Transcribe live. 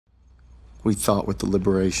We thought with the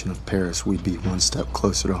liberation of Paris we'd be one step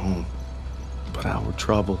closer to home. But our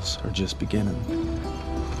troubles are just beginning.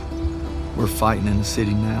 We're fighting in the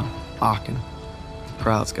city now, Aachen. The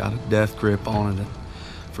crowd's got a death grip on it, and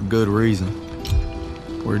for good reason.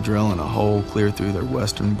 We're drilling a hole clear through their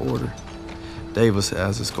western border. Davis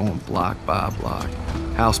has us going block by block,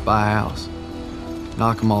 house by house.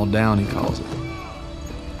 Knock 'em all down, he calls it.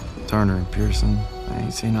 Turner and Pearson, they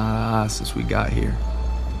ain't seen eye to eye since we got here.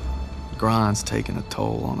 The grind's taking a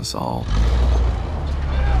toll on us all.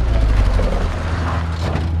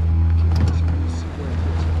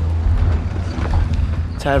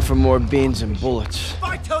 Time for more beans and bullets. If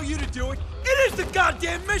I tell you to do it, it is the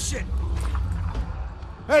goddamn mission!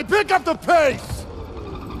 Hey, pick up the pace!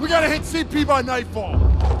 We gotta hit CP by nightfall.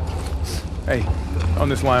 Hey, on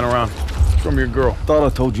this line around. Show me your girl. Thought I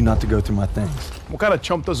told you not to go through my things. What kind of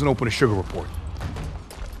chump doesn't open a sugar report?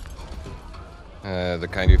 The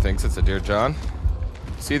kind who thinks it's a Dear John.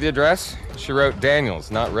 See the address? She wrote Daniels,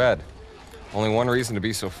 not Red. Only one reason to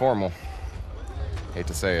be so formal. Hate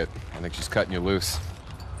to say it, I think she's cutting you loose.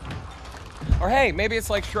 Or hey, maybe it's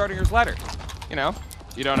like Schrodinger's letter. You know,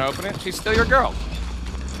 you don't open it, she's still your girl.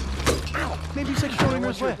 Maybe it's like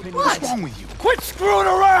Schrodinger's letter. What's wrong with you? Quit screwing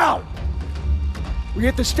around! We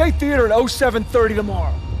hit the State Theater at 07:30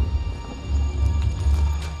 tomorrow.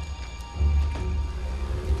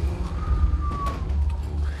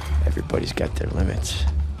 Everybody's got their limits.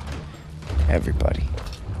 Everybody.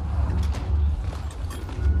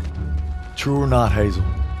 True or not, Hazel,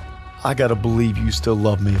 I gotta believe you still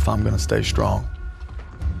love me if I'm gonna stay strong.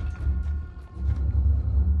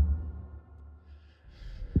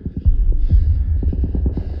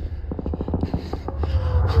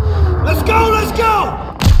 Let's go, let's go!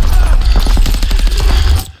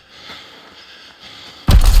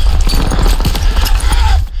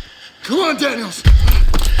 Come on, Daniels!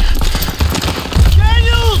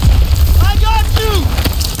 Daniels! I got you!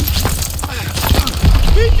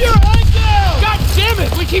 Keep your head down! God damn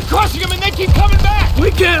it! We keep crushing them and they keep coming back!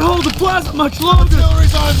 We can't hold the plaza much longer!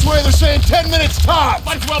 Artillery's on its way, they're saying 10 minutes tops!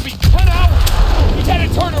 Might as well be 10 hours!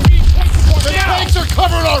 Lieutenant Turner, we need tank support The now! tanks are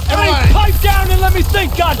covering our Everybody flank! pipe down and let me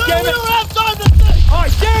think, goddammit! We don't have time to think!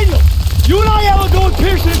 Alright, Daniel! You and I have to go with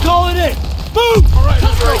Pearson and call it in! Move! Alright,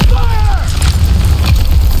 let's go! Fire!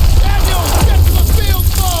 Daniel, get to the field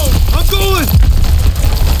phone! I'm going!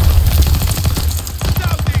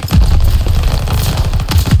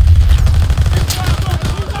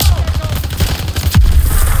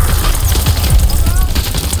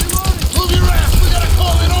 Move your ass, we gotta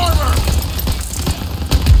call in armor!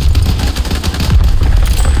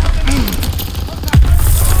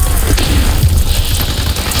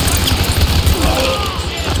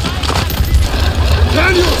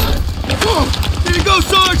 Daniels! Here you go,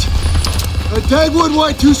 Sarge! Dagwood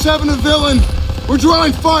White 2-7 a villain. We're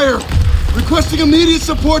drawing fire. Requesting immediate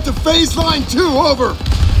support to phase line 2, over.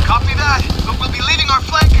 Copy that, but we'll be leaving our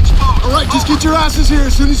flank exposed. All right, just get your asses here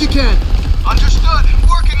as soon as you can. Understood.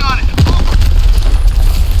 Working on it. Over.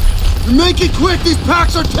 Make it quick, these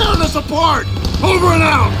packs are tearing us apart. Over and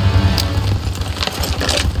out.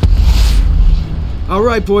 All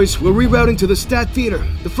right, boys, we're rerouting to the Stat Theater.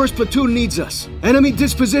 The first platoon needs us. Enemy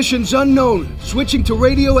dispositions unknown. Switching to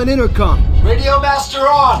radio and intercom. Radio master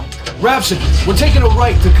on! Rapson, we're taking a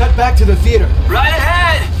right to cut back to the theater. Right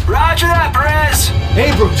ahead! Roger that, Perez!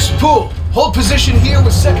 Abrams, Poole, hold position here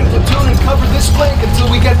with 2nd platoon and cover this flank until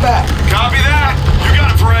we get back. Copy that! You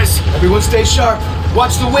got it, Perez! Everyone stay sharp.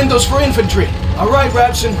 Watch the windows for infantry. All right,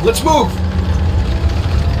 Rapson, let's move.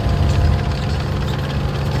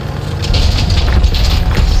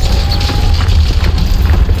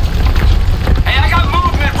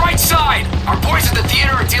 Side. Our boys at the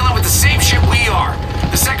theater are dealing with the same shit we are.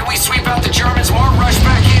 The second we sweep out the Germans, more rush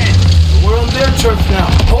back in. We're on their turf now.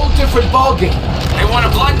 Whole different ballgame. They want a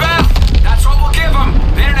bloodbath? That's what we'll give them.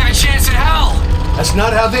 They don't have a chance in hell. That's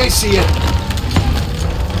not how they see it.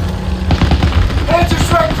 Panzer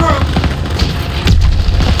strike group!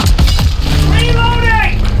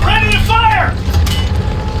 Reloading! Ready to fire!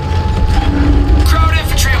 Crowd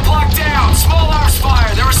infantry are blocked down. Small arms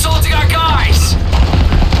fire. They're assaulting our guys.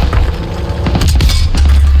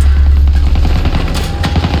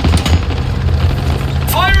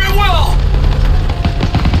 Fire at will!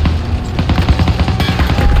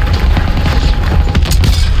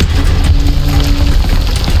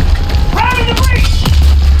 Round in the breach!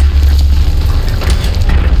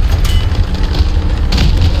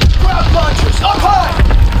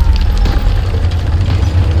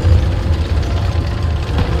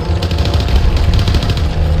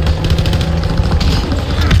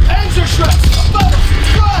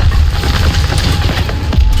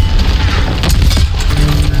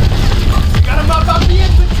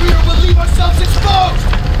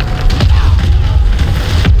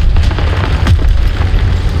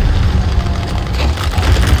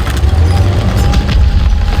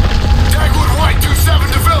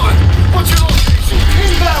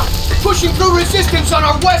 Tanks on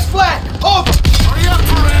our west flank! Over! Hurry up,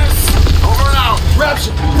 Perez! Over and out!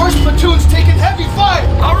 Rapson, first platoon's taking heavy fire!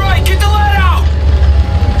 Alright, get the lead out!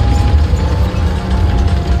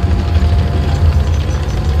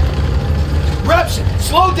 Rapson,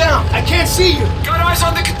 slow down! I can't see you! Got eyes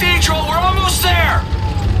on the cathedral, we're almost there!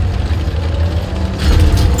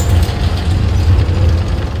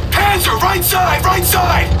 Panzer, right side, right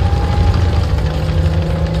side!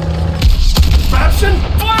 Rapson?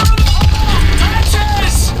 Fire in the hole!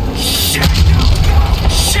 Trenches! Shit! No!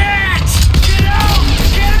 Shit! Get out!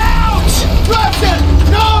 Get out! Rapson!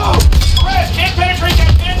 No! Perez, can't penetrate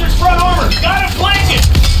that Panzer's front armor! Gotta flank it!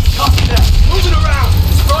 Copy that. Move it around.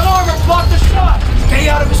 His front armor blocked the shot. Stay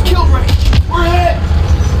out of his kill range. We're hit.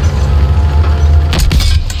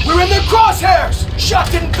 We're in their crosshairs. Shot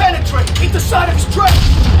didn't penetrate. Hit the side of his trench.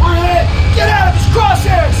 We're hit. Get out of his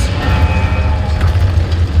crosshairs.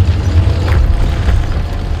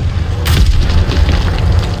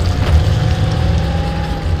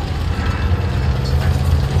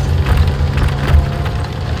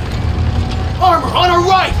 Armor on our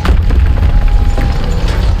right.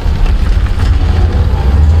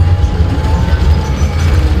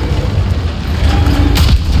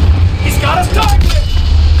 Got us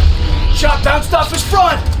targeted! Shot bounced off his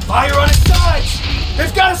front! Fire on his sides!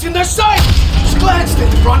 They've got us in their sight! Just glanced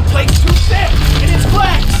it! Front plate's too thick! In its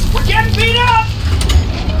flanks! We're getting beat up!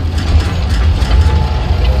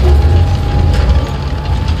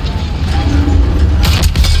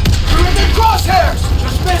 We're in their crosshairs!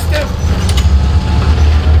 Just missed him!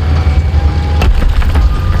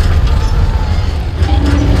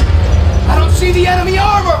 I don't see the enemy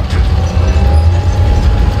armor!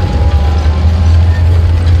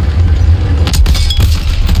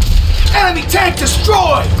 Enemy tank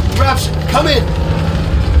destroyed! Rapson, come in!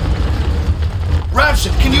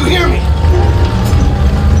 Rapson, can you hear me?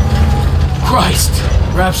 Christ!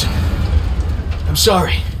 Rapson, I'm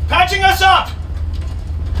sorry. Patching us up!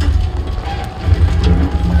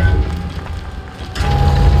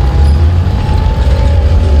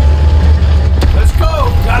 Let's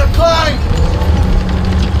go! Gotta climb!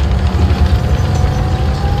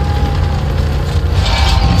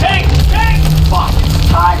 Tank! Tank! Fuck!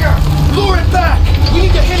 Tiger! Lure it back! We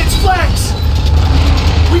need to hit its flanks!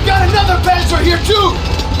 We got another Panzer here too!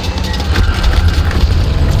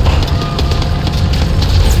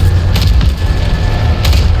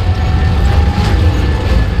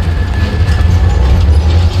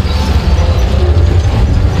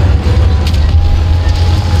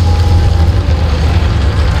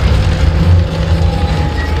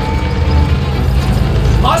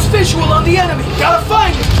 Lost visual on the enemy! Gotta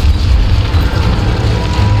find it!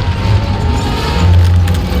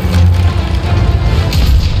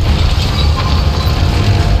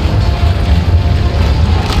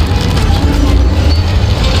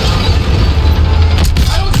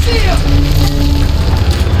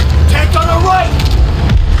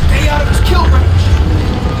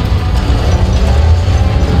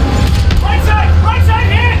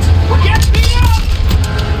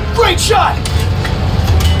 Shot!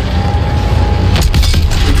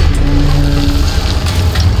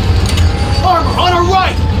 Armor on our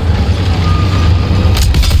right!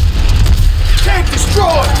 Tank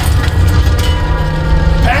destroyed!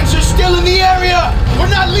 Panzer's still in the area! We're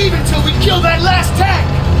not leaving till we kill that last tank!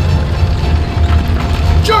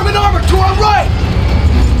 German armor to our right!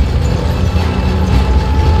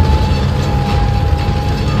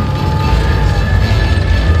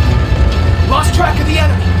 Lost track of the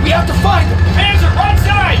enemy. We have to find them. Panzer, right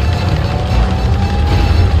side!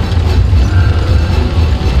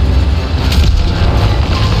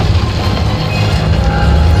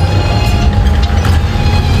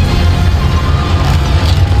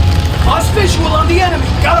 Lost visual on the enemy.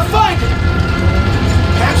 Gotta find him.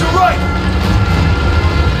 Panzer right.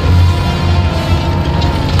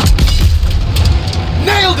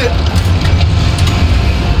 Nailed it!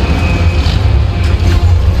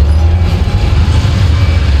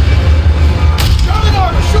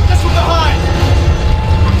 Shoot us from behind!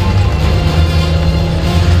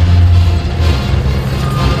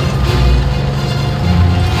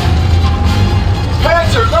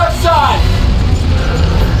 Panzer, left side!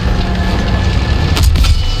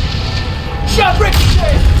 Shot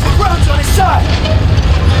ricochet! The ground's on his side!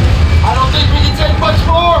 I don't think we can take much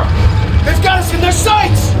more! They've got us in their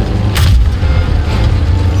sights!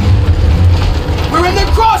 We're in their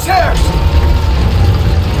crosshairs!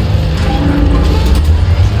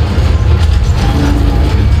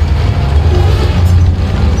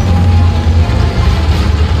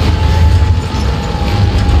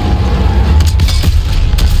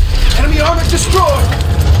 Armor destroyed!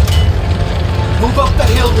 Move up the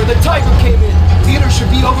hill where the Tiger came in. Theater should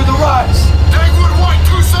be over the rise. Dagwood White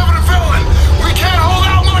 2-7 to Villain! We can't hold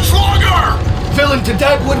out much longer! Villain to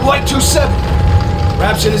Dagwood White 2-7.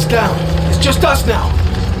 Rabson is down. It's just us now.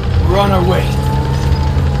 We're on our way.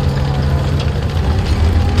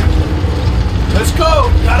 Let's go!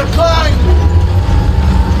 Gotta climb!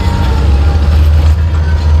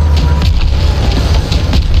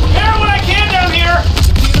 Repair what I can down here!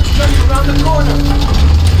 The theater's turning around the corner.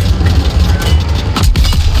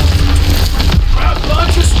 Crowd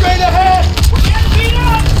launch is straight ahead! We're getting beat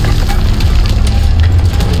up!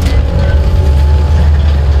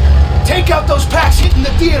 Take out those packs hitting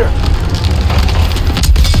the theater!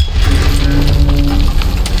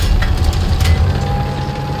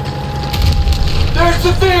 There's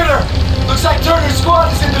the theater! Looks like Turner's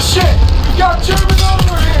squad is in the shit! We got German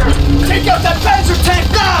over here! Take out that Panzer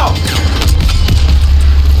tank now!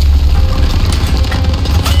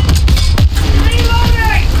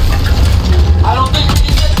 Reloading! I don't think we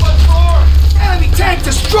can get much more! Enemy tank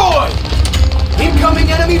destroyed!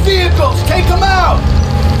 Incoming enemy vehicles! Take them out!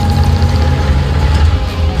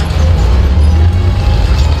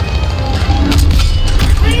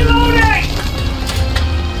 Reloading!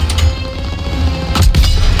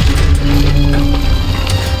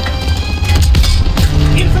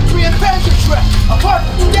 Infantry and Panzer Trek!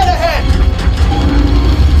 Apartments, get ahead!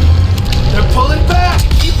 They're pulling back!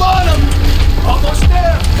 Keep on them! Almost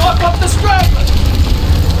there! Lock up the stragglers!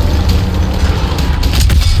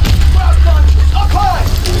 Crowd launchers, up high!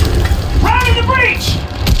 Rounding the breach!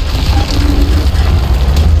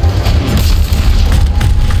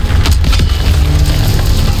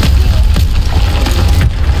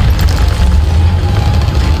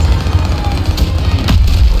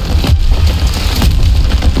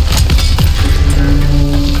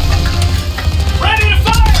 Ready to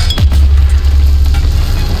fire!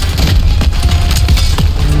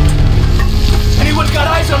 Anyone got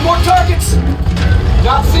eyes on more targets?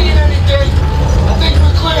 Not seeing anything. I think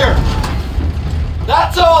we're clear.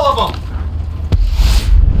 That's all of them.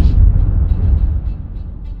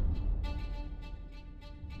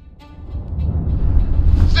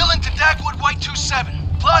 Villain to Dagwood White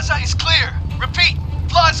 2-7. Plaza is clear. Repeat,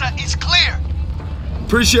 Plaza is clear.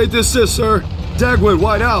 Appreciate the assist, sir. Dagwood,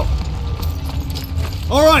 White out.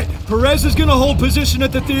 All right, Perez is gonna hold position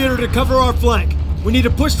at the theater to cover our flank. We need to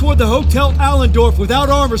push toward the Hotel Allendorf without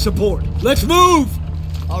armor support. Let's move!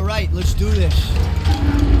 All right, let's do this.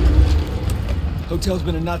 Hotel's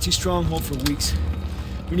been a Nazi stronghold for weeks.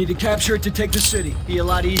 We need to capture it to take the city. Be a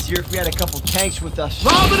lot easier if we had a couple tanks with us.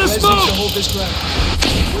 Rob and a Perez smoke! needs to hold this ground.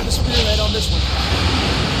 We're the spearhead on this one.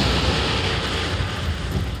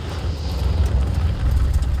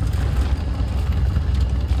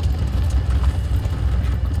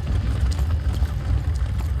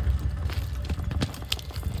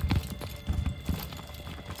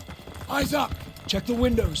 Eyes up! Check the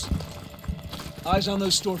windows. Eyes on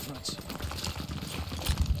those storefronts.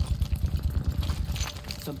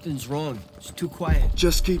 Something's wrong. It's too quiet.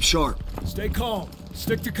 Just keep sharp. Stay calm.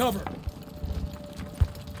 Stick to cover.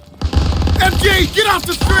 MG, get off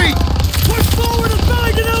the street! Push forward and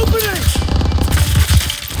find an opening!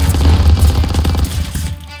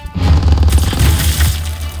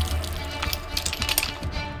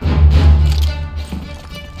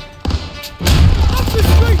 Up the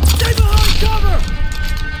street! Stay behind cover!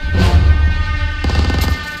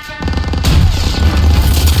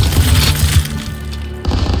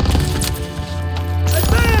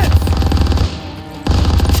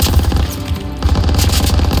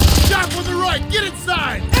 Get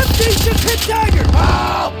inside! MG just hit Dagger!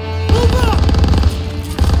 Help! Move up!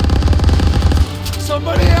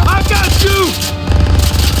 Somebody help! I got you!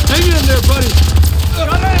 Hang in there, buddy!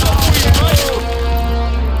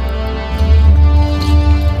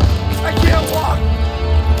 I can't walk!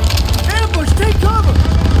 Ambush! Take cover!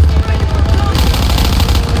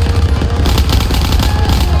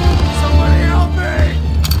 Somebody help me!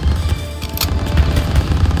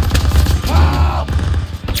 Help!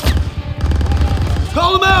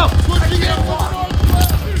 Call him out! Switching in!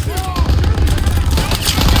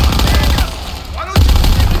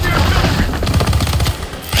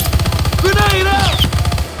 Grenade out!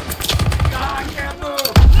 I can't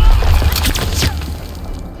move!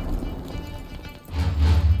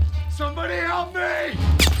 Somebody help me!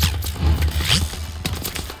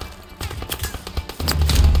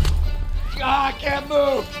 I can't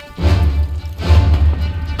move!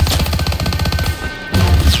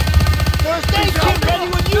 First aid kit ready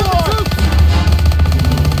when you are!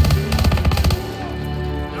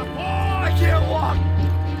 I can't walk!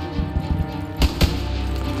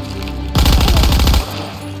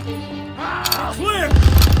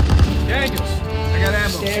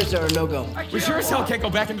 stairs are a no-go. We sure as hell can't go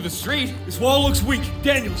back into the street. This wall looks weak.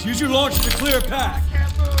 Daniels, use your launcher to clear a path.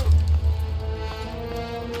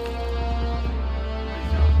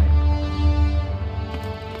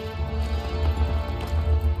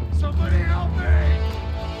 Somebody help me!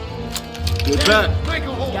 Get back. Make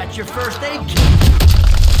a hole! Got your first aid kit.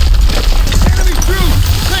 Enemy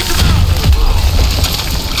troops! Take them out!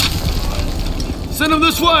 Send him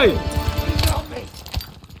this way! Please help me!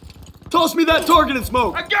 Toss me that target and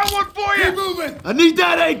smoke! I got one for you! Keep moving! I need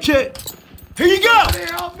that aid kit! Here you go!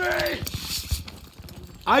 Somebody help me!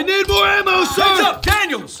 I need more ammo, sir! Hands up,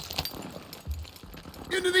 Daniels!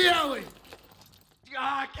 Into the alley!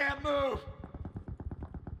 I can't move!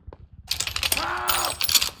 Help!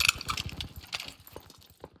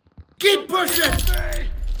 Keep pushing!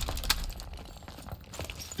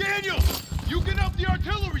 Daniels! You get up the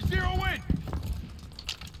artillery, zero in!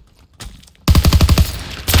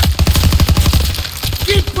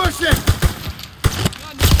 Keep pushing!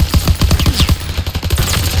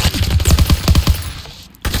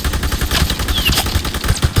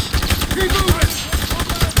 Keep moving!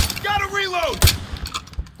 Gotta reload!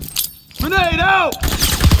 Grenade out!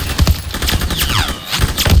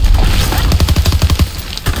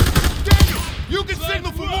 Daniel, you can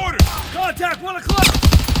signal for mortars! Contact 1 o'clock!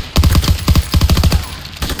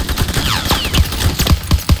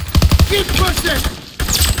 Keep pushing!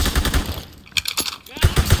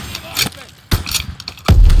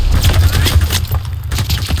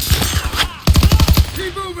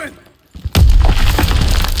 Keep moving!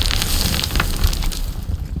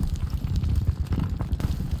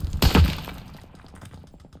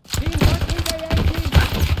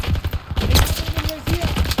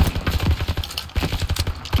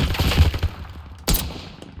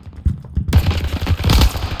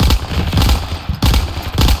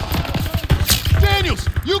 Daniels,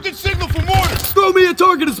 you can signal for mortars! Throw me a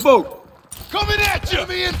target and smoke! Coming at you!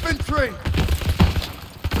 Enemy infantry!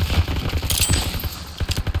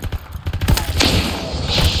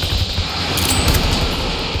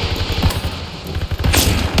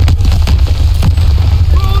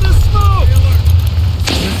 Throw the smoke!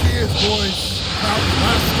 Here she is, boys. About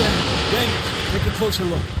last stand. Daniels, take a closer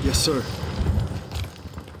look. Yes, sir.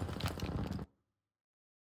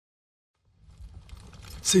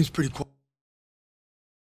 Seems pretty quiet.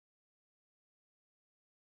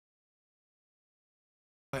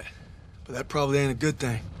 But that probably ain't a good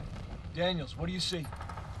thing. Daniels, what do you see?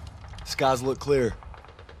 Skies look clear.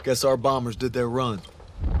 Guess our bombers did their run.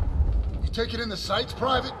 You taking in the sights,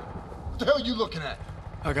 Private? What the hell are you looking at?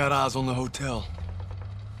 I got eyes on the hotel.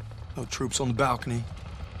 No troops on the balcony.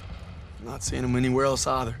 Not seeing them anywhere else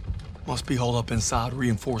either. Must be holed up inside,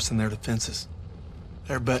 reinforcing their defenses.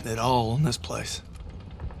 They're betting it all on this place.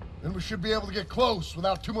 Then we should be able to get close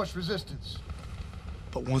without too much resistance.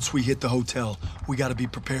 But once we hit the hotel, we gotta be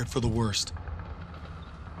prepared for the worst.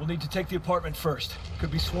 We'll need to take the apartment first.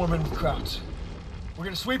 Could be swarming with crowds. We're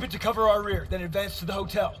gonna sweep it to cover our rear, then advance to the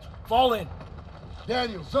hotel. Fall in.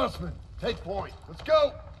 Daniel, Zussman, take point. Let's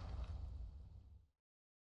go!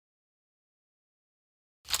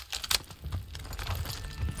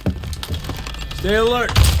 Stay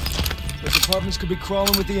alert. Those apartments could be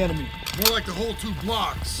crawling with the enemy. More like the whole 2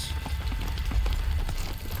 blocks.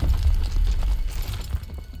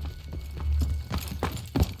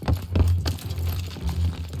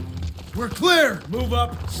 We're clear! Move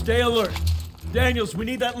up, stay alert. Daniels, we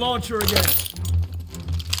need that launcher again.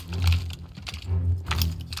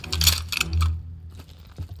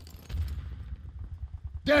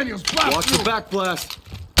 Daniels, blast Watch through. the back blast.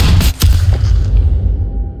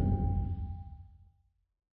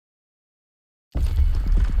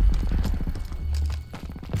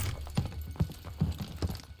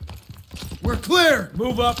 We're clear!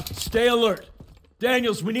 Move up, stay alert.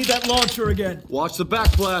 Daniels, we need that launcher again. Watch the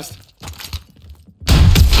back blast.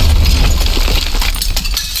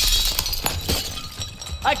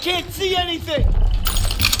 I can't see anything!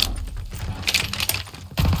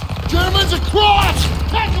 Germans across!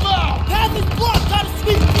 Take them out! Path is blocked! Gotta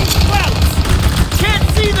sweep these crowds! Can't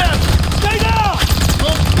see them! Stay down!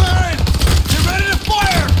 Don't burn! Get ready to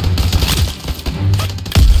fire!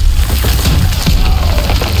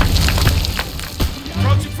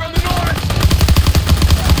 Approaching from the north!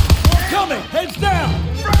 Coming, heads down!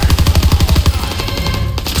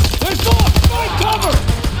 There's more! Find cover!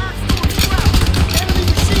 Enemy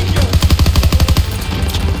machine gun!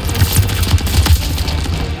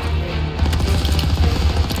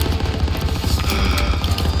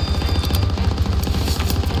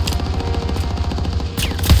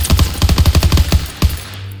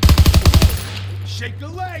 Shake the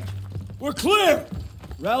leg! We're clear!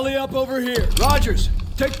 Rally up over here. Rogers,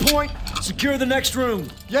 Take point. Secure the next room.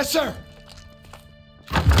 Yes, sir.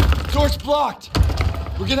 Door's blocked.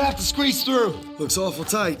 We're gonna have to squeeze through. Looks awful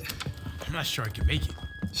tight. I'm not sure I can make it.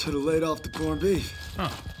 Should have laid off the corned beef. Huh.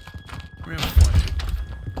 Real fun.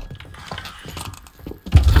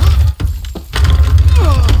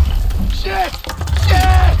 Shit!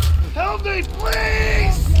 Shit! Help me,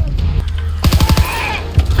 please!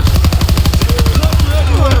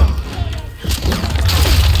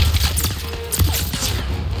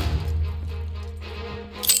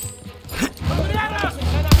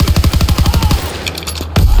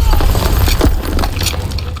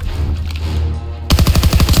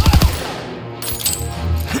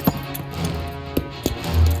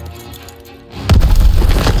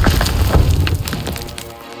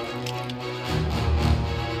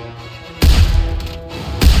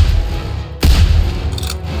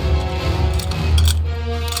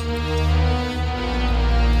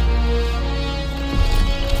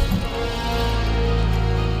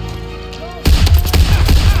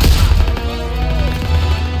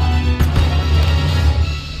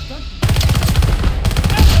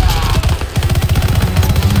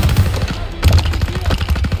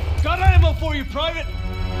 Private!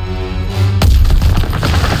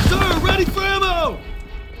 Sir, ready for ammo!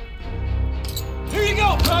 Here you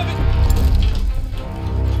go, Private!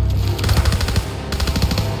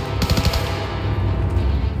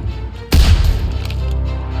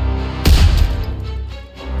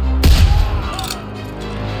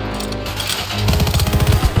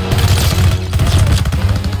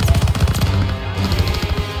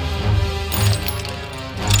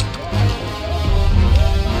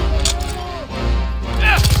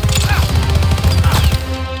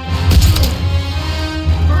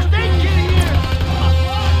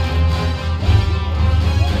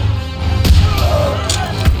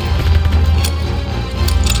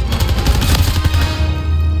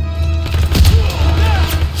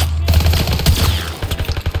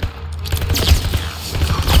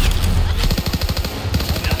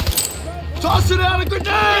 Toss it out, a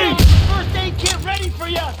grenade! First aid kit ready for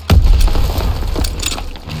you!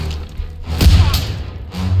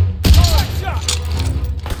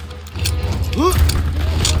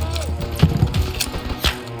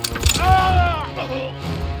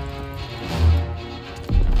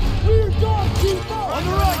 We're dog keeper! On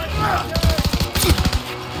the right!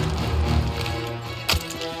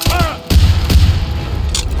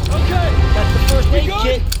 Okay! That's the first aid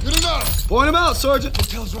kit. Good enough. Point him out, Sergeant!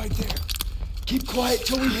 Hotel's right there. Keep quiet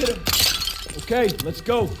till we hit him. Okay, let's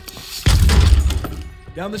go.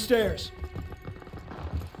 Down the stairs.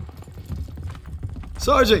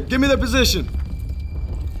 Sergeant, give me their position.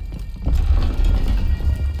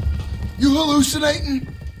 You hallucinating?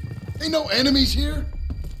 Ain't no enemies here.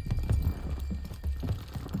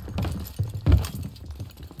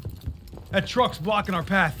 That truck's blocking our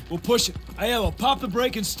path. We'll push it. I am. I'll pop the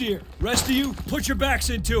brake and steer. Rest of you, put your backs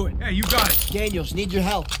into it. Hey, you got it. Daniels, need your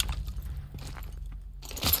help.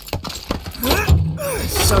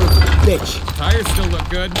 Son of a bitch. Tires still look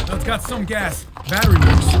good. It's got some gas. Battery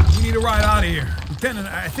works. We need to ride out of here. Lieutenant,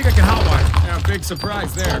 I think I can hotwire. Yeah, big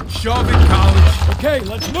surprise there. Shove it, college. Okay,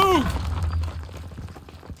 let's move!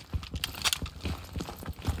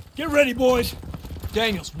 Get ready, boys.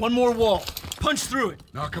 Daniels, one more wall. Punch through it.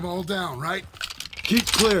 Knock them all down, right? Keep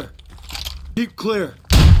clear. Keep clear.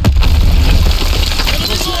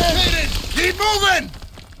 Keep moving!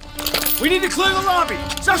 We need to clear the lobby.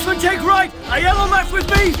 Sussman, take right. Aiello left with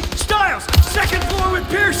me. Stiles, second floor with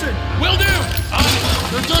Pearson. Will do!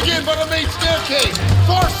 They're dug in by the main staircase.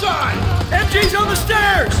 Far side! MG's on the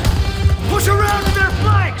stairs. Push around to their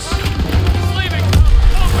flanks. Leaving!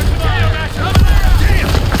 Over to the match over there! Damn!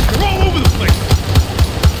 They're all over the place!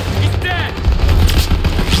 He's dead!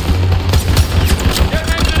 Get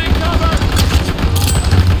exiting cover!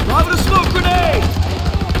 Lobbing a smoke grenade.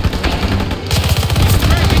 He's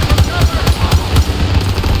breaking from cover!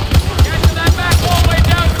 Get to that back hallway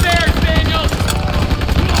downstairs, Daniels!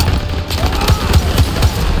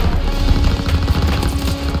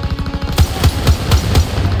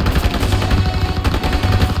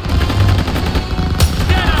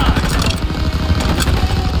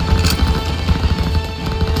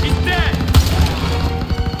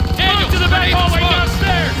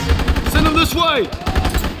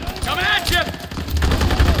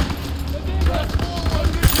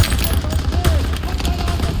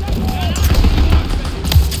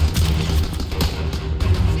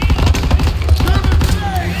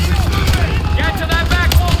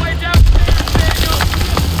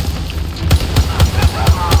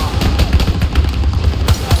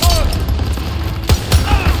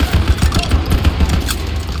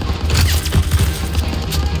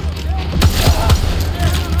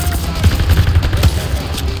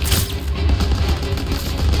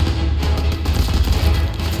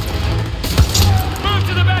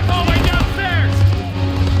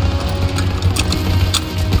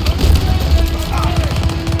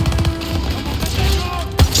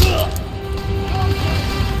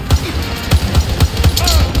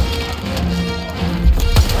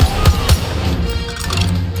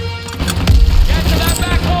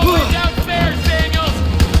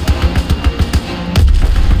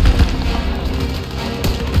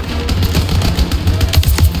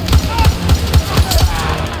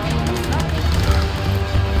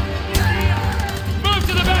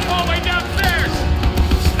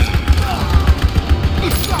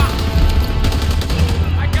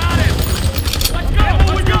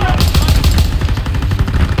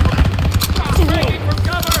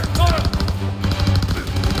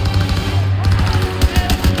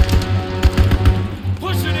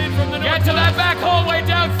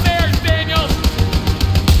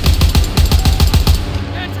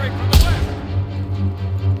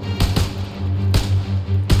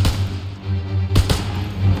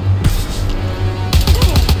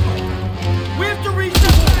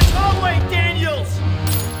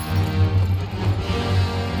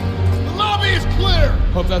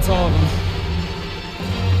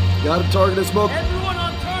 Got a target and smoke. Everyone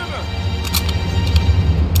on cover!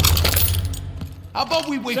 How about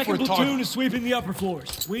we wait Second for a platoon target? is sweeping the upper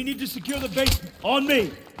floors. We need to secure the basement. On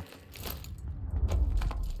me!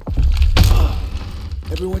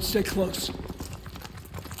 Everyone stay close.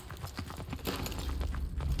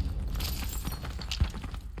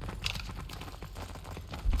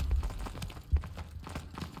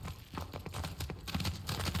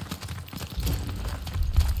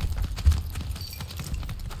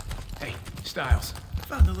 Hey, Styles.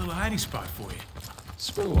 Found a little hiding spot for you.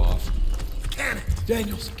 Screw off. Cannon!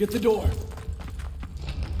 Daniels, get the door.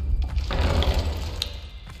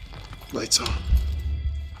 Lights on.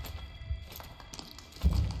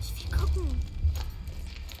 Ich will gucken.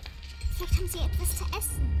 Vielleicht haben sie etwas zu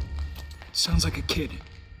essen. Sounds like a kid.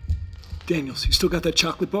 Daniels, you still got that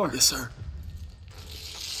chocolate bar? Yes, sir.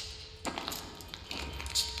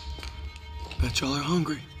 Bet y'all are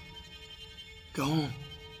hungry. Go home.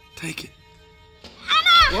 Take it.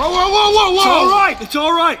 Whoa, whoa, whoa, whoa, whoa! It's all right! It's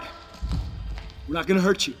all right! We're not gonna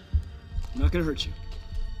hurt you. We're not gonna hurt you.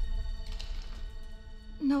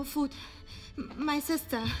 No food. My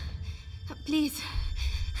sister. Please.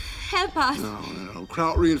 Help us. No.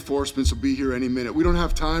 Kraut reinforcements will be here any minute. We don't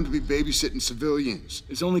have time to be babysitting civilians.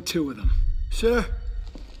 There's only 2 of them. Sir,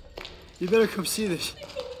 you better come see this.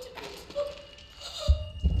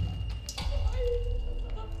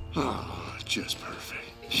 Oh, just perfect.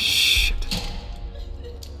 Shit.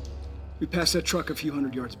 We passed that truck a few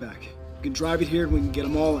hundred yards back. We can drive it here and we can get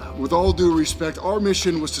them all out. With all due respect, our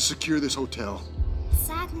mission was to secure this hotel.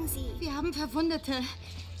 Sagen Sie. Wir haben Verwundete.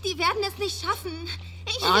 Die werden es nicht schaffen.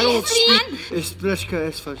 Ich I will don't fliehen. Ich spreche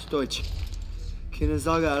etwas Deutsch. Keine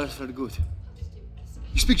Sorge, alles wird gut.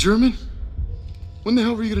 You speak German? When the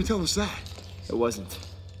hell were you gonna tell us that? It wasn't.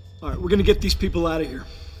 All right, we're gonna get these people out of here.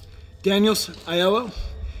 Daniels, Aiello,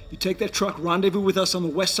 you take that truck, rendezvous with us on the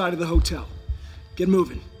west side of the hotel. Get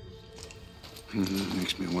moving.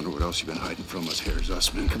 Makes me wonder what else you've been hiding from us, Herr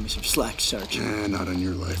Zussman. Cut me some slack, Sergeant. Not on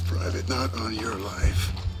your life, Private. Not on your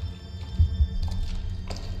life.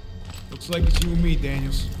 Looks like it's you and me,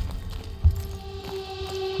 Daniels.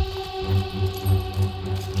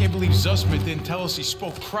 Can't believe Zussman didn't tell us he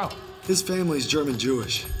spoke Kraut. His family's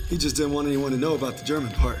German-Jewish. He just didn't want anyone to know about the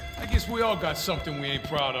German part. I guess we all got something we ain't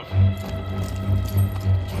proud of.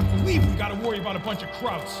 Can't believe we gotta worry about a bunch of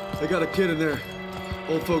Krauts. They got a kid in there.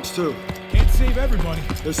 Old folks, too. Can't save everybody.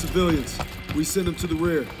 They're civilians. We send them to the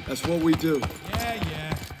rear. That's what we do.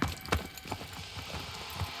 Yeah.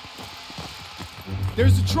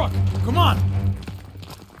 There's the truck. Come on.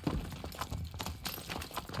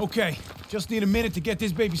 Okay, just need a minute to get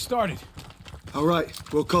this baby started. All right,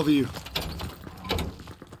 we'll cover you.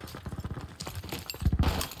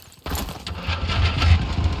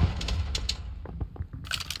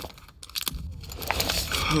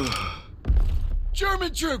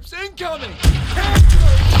 German troops incoming!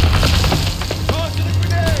 Tossing a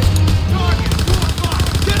grenade! Target! 2 o'clock!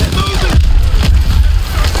 Get it moving!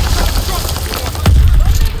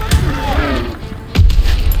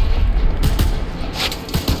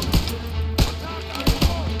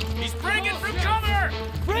 He's bringing from cover!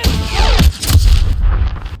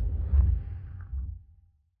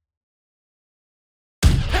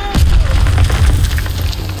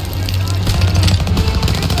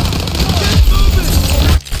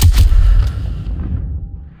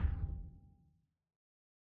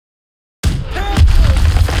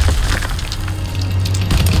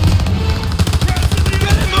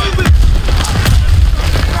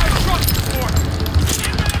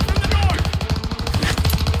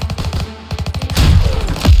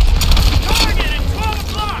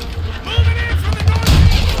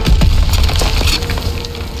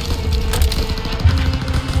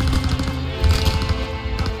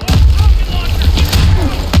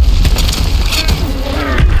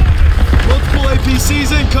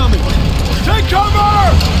 APC's incoming! Take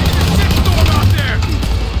cover! Storm out there!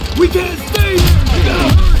 We can't stay here! You gotta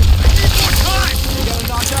hurry! More time! We gotta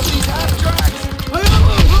knock out these half-tracks!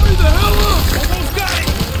 Aiello, hurry the hell up! Almost got it!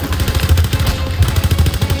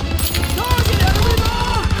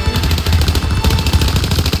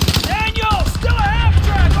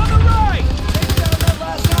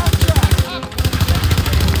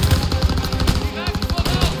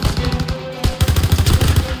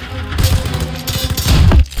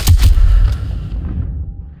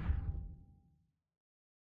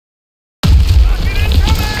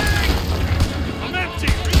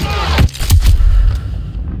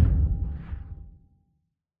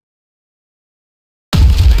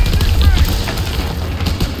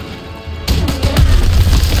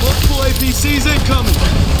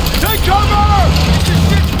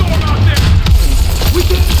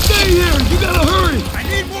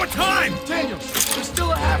 time! Daniels, there's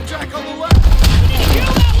still a half-track on the left! We need to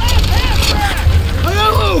kill that last half-track!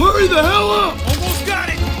 Hello, hurry the hell up! Almost got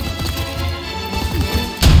it!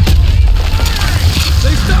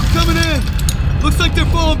 They stopped coming in! Looks like they're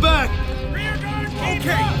falling back! Rear guard,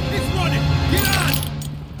 okay, it's running! Get on!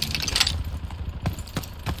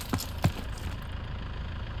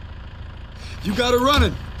 You got it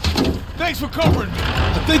running. Thanks for covering me.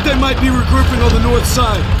 I think they might be regrouping on the north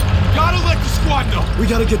side. Gotta let the squad know. We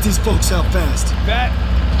gotta get these folks out fast. That,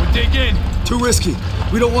 we'll dig in. Too risky.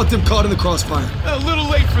 We don't want them caught in the crossfire. A little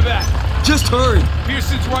late for that. Just hurry.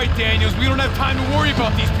 Pearson's right, Daniels. We don't have time to worry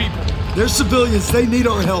about these people. They're civilians. They need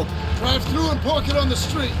our help. Drive through and park it on the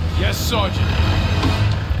street. Yes, Sergeant.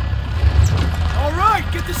 All right,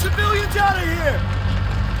 get the civilians out of here!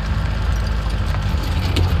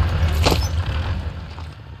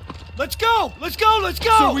 Let's go! Let's go! Let's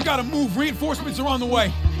go! So we gotta move. Reinforcements are on the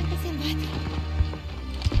way.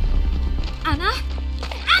 Anna? Anna!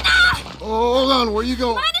 Oh, hold on. Where you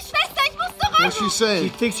going? Meine Schwester, ich muss zurück! What's she She saying?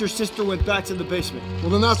 thinks your sister went back to the basement. Well,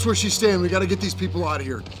 then that's where she's staying. We gotta get these people out of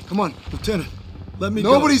here. Come on. Lieutenant, let me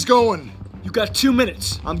go. Nobody's going. You got 2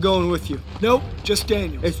 minutes. I'm going with you. Nope, just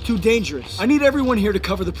Daniel. It's too dangerous. I need everyone here to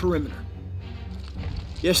cover the perimeter.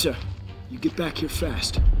 Yes, sir. You get back here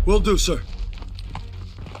fast. Will do, sir.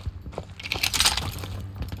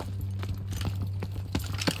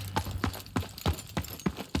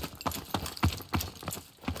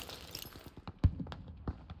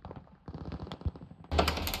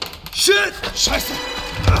 Shit! Scheiße!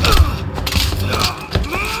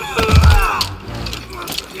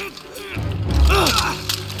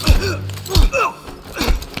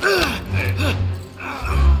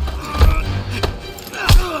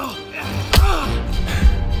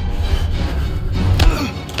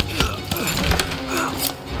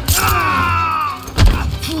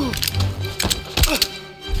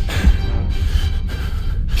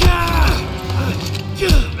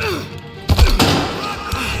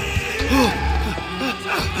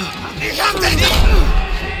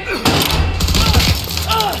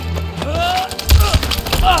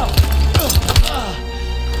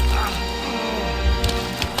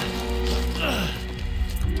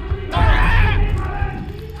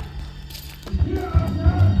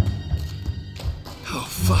 Oh,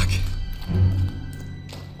 fuck.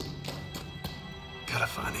 Gotta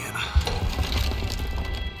find Anna.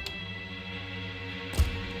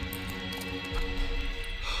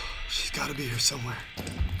 She's gotta be here somewhere.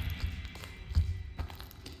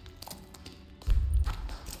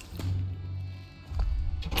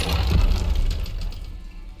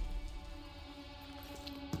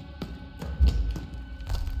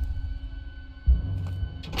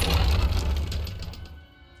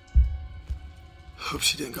 Hope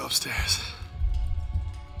she didn't go upstairs.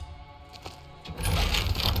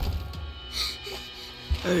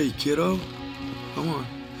 Hey, kiddo. Come on.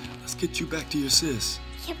 Let's get you back to your sis.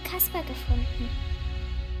 Ich habe Kasper gefunden.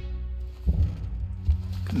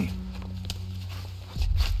 Come here.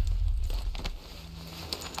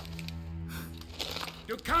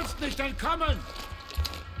 Du kannst nicht entkommen!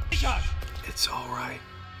 Richard! It's all right.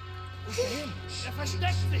 Er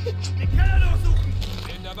versteckt sich! Den Keller durchsuchen!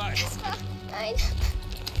 Bin dabei! Kasper, nein.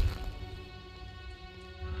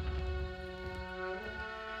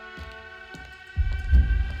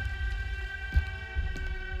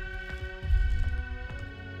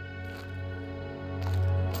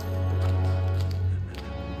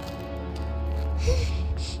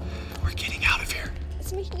 We're getting out of here.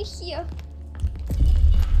 Lass mich nicht hier.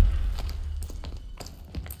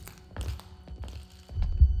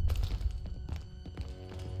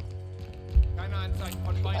 Keine Anzeichen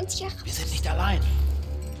von Feind. Und ja, Wir sind nicht allein.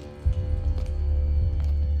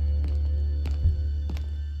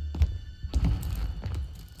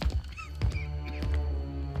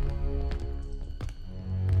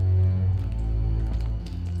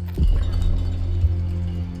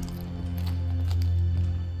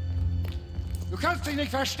 Du kannst dich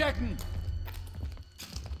nicht verstecken!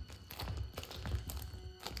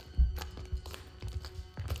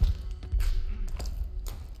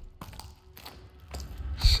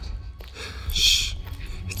 Shh.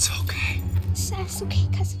 It's okay. ist alles okay,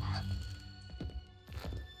 Kasper.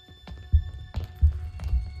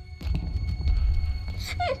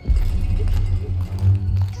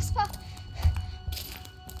 Kasper,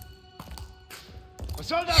 Was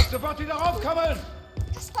soll das? Sofort wieder raufkommen!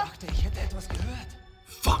 Kasper, Ich hätte etwas gehört.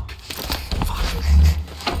 Fuck.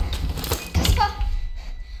 Kasper.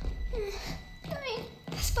 Nein,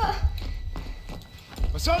 Kasper.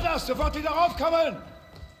 Was soll das? Sofort wieder raufkommen!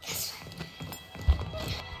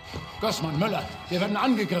 Gossmann, Müller, wir werden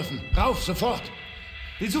angegriffen. Rauf, sofort!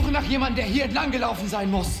 Wir suchen nach jemandem, der hier entlang gelaufen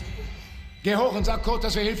sein muss. Geh hoch und sag Kurt,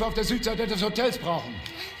 dass wir Hilfe auf der Südseite des Hotels brauchen.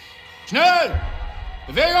 Schnell!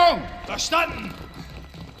 Bewegung! Verstanden!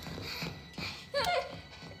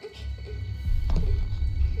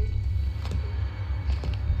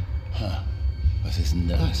 Was ist denn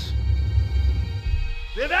das?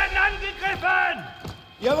 Wir werden angegriffen!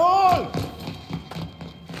 Jawohl!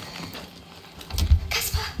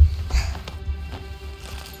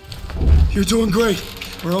 You're doing great.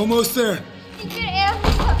 We're almost there. Ich will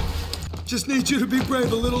Erika. Just need you to be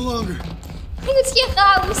brave a little longer. Bring uns hier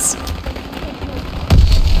raus.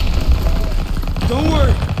 Don't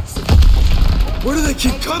worry. Where do they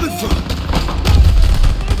keep coming from?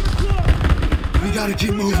 We gotta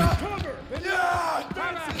keep moving.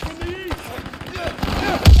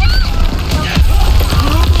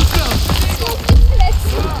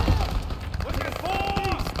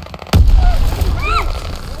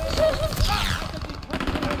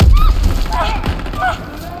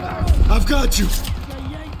 I've got you.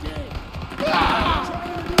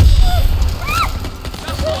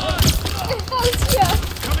 Raus hier.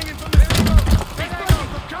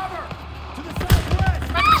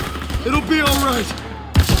 It'll be all right.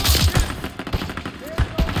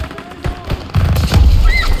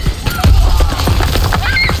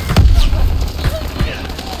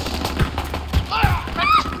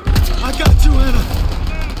 I got you, Anna.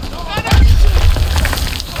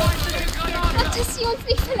 Gott, dass sie uns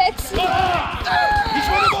nicht verletzen. He's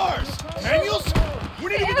one of ours! Daniels? We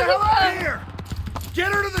need to get the hell out of here!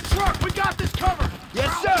 Get her to the truck! We got this covered!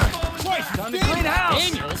 Yes, sir! Twice, time to clean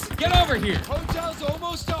house! Daniels, get over here! Hotel's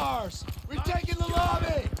almost ours! We're taking the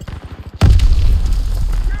lobby!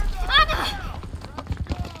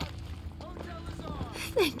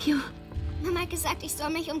 Thank you. Mama hat gesagt, ich soll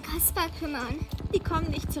mich um Kaspar kümmern. Die kommen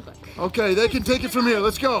nicht zurück. Okay, they can take it from here.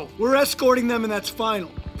 Let's go. We're escorting them, and that's final.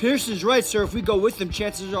 Pearson's right, sir. If we go with them,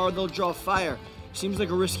 chances are they'll draw fire. Seems like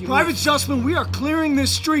a risky move. Private Sussman, we are clearing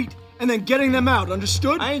this street and then getting them out.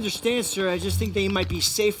 Understood? I understand, sir. I just think they might be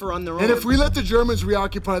safer on their own. And if we let the Germans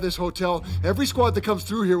reoccupy this hotel, every squad that comes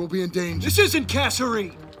through here will be in danger. This isn't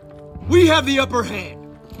Kasserine. We have the upper hand.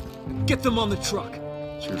 Get them on the truck.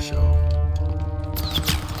 It's your show.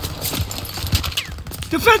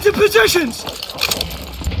 Defensive positions!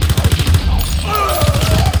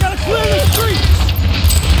 Gotta clear the street!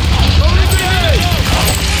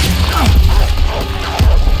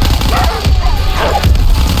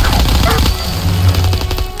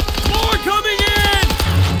 More coming in!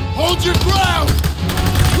 Hold your ground!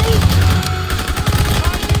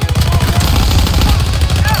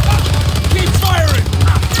 Keep firing!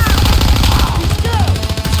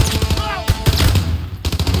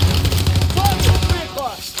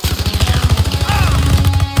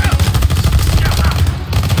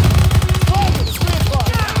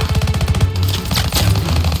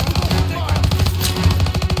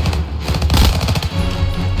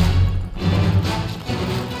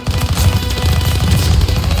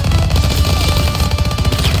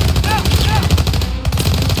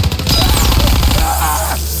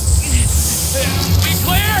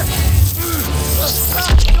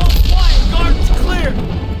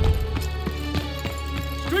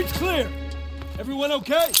 Street's clear! Everyone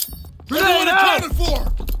okay? Everyone accounted for!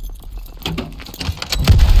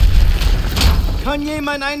 Kann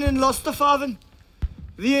jemand einen Loster fahren?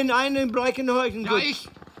 Wir in einen Breckenhäusen. Ja,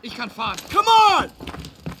 ich kann fahren. Come on!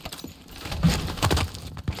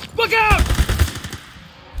 Look out!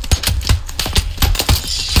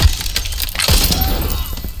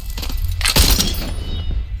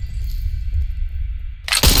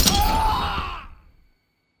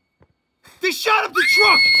 They shot up the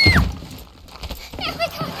truck!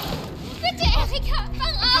 Erika! Bitte, Erika!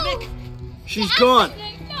 Fahr auf! She's gone.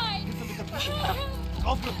 Nein!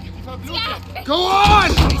 Go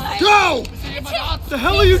on! Go! What the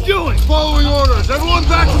hell are you doing? Following orders. Everyone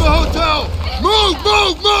back to the hotel! Move,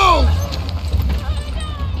 move, move!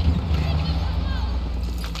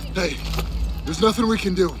 Hey, there's nothing we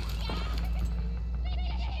can do.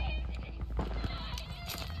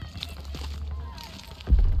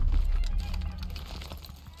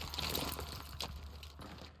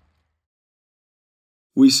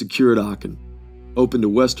 We secured Aachen, opened a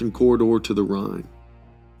western corridor to the Rhine,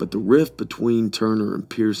 but the rift between Turner and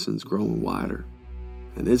Pearson's growing wider,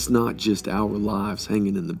 and it's not just our lives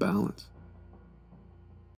hanging in the balance.